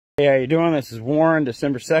Hey, how you doing? This is Warren,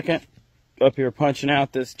 December 2nd. Up here punching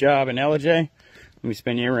out this job in Ellijay. Let me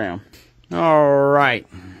spin you around. Alright,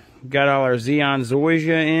 got all our Zeon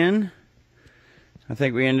Zoysia in. I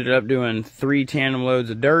think we ended up doing 3 tandem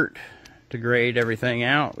loads of dirt to grade everything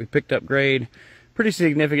out. We picked up grade pretty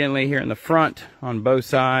significantly here in the front on both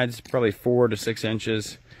sides, probably 4 to 6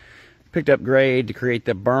 inches. Picked up grade to create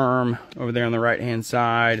the berm over there on the right hand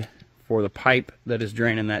side for the pipe that is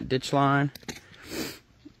draining that ditch line.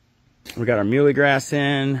 We got our muley grass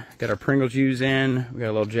in, got our Pringle juice in, we got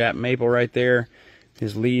a little Jap maple right there.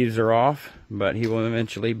 His leaves are off, but he will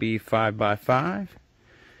eventually be 5x5.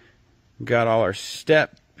 Got all our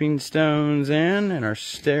stepping stones in and our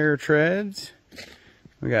stair treads.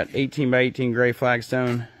 We got 18x18 gray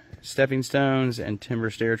flagstone stepping stones and timber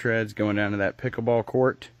stair treads going down to that pickleball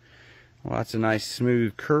court. Lots of nice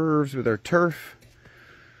smooth curves with our turf.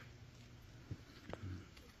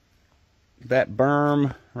 That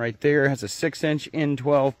berm right there has a 6-inch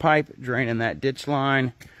N12 pipe draining that ditch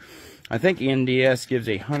line. I think NDS gives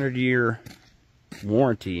a 100-year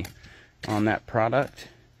warranty on that product.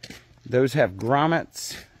 Those have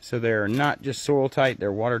grommets, so they're not just soil tight,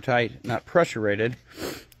 they're watertight, not pressure rated,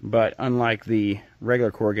 but unlike the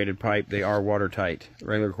regular corrugated pipe, they are watertight.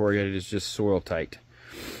 Regular corrugated is just soil tight.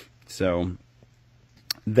 So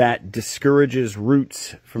that discourages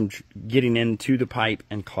roots from getting into the pipe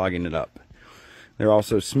and clogging it up. They're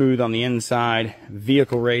also smooth on the inside,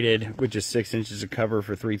 vehicle rated, which is 6 inches of cover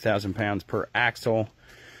for 3,000 pounds per axle.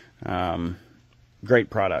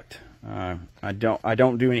 Great product. I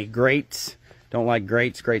don't do any grates. Don't like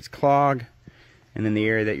grates. Grates clog. And in the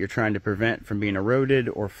area that you're trying to prevent from being eroded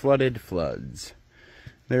or flooded, floods.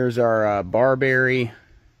 There's our barberry,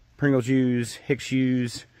 Pringle juice, Hicks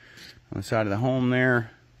shoes on the side of the home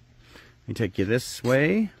there. Let me take you this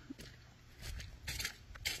way.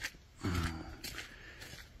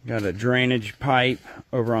 Got a drainage pipe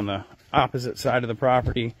over on the opposite side of the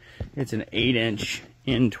property. It's an 8-inch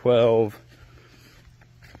N12.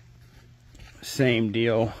 Same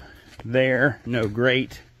deal there, no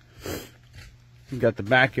grate. Got the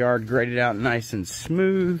backyard graded out nice and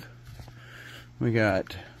smooth. We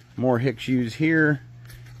got more Hicks shoes here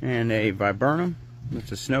and a viburnum.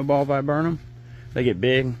 It's a snowball viburnum. They get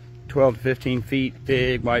big, 12 to 15 feet,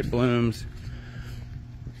 big white blooms.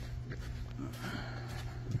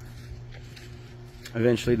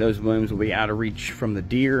 Eventually those blooms will be out of reach from the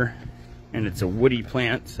deer, and it's a woody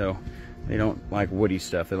plant, so they don't like woody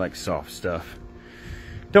stuff, they like soft stuff.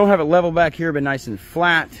 Don't have it level back here, but nice and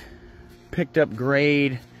flat. Picked up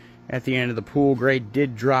grade at the end of the pool. Grade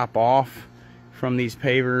did drop off from these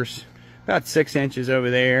pavers, about 6 inches over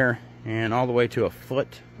there, and all the way to a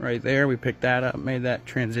foot right there. We picked that up, made that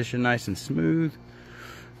transition nice and smooth.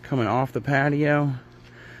 Coming off the patio.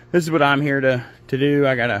 This is what I'm here to do.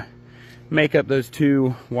 I gotta make up those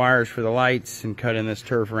 2 wires for the lights and cut in this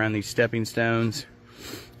turf around these stepping stones,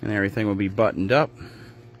 and everything will be buttoned up.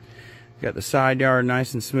 Got the side yard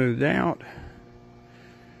nice and smoothed out.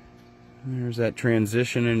 There's that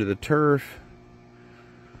transition into the turf.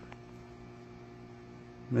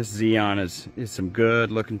 This Zeon is some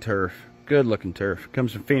good looking turf. Good looking turf.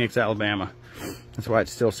 Comes from Phoenix, Alabama. That's why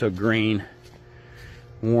it's still so green.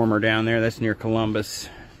 Warmer down there. That's near Columbus,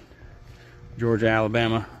 Georgia,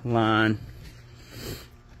 Alabama line.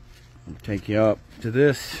 I'll take you up to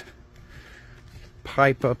this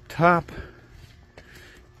pipe up top.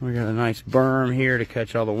 We got a nice berm here to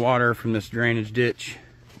catch all the water from this drainage ditch.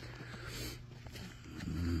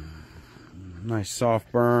 Nice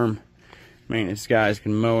soft berm. Maintenance guys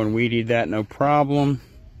can mow and weed eat that no problem.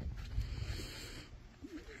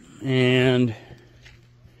 And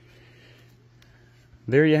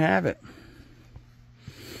there you have it.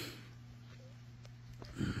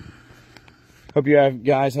 Hope you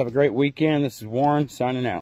guys have a great weekend. This is Warren signing out.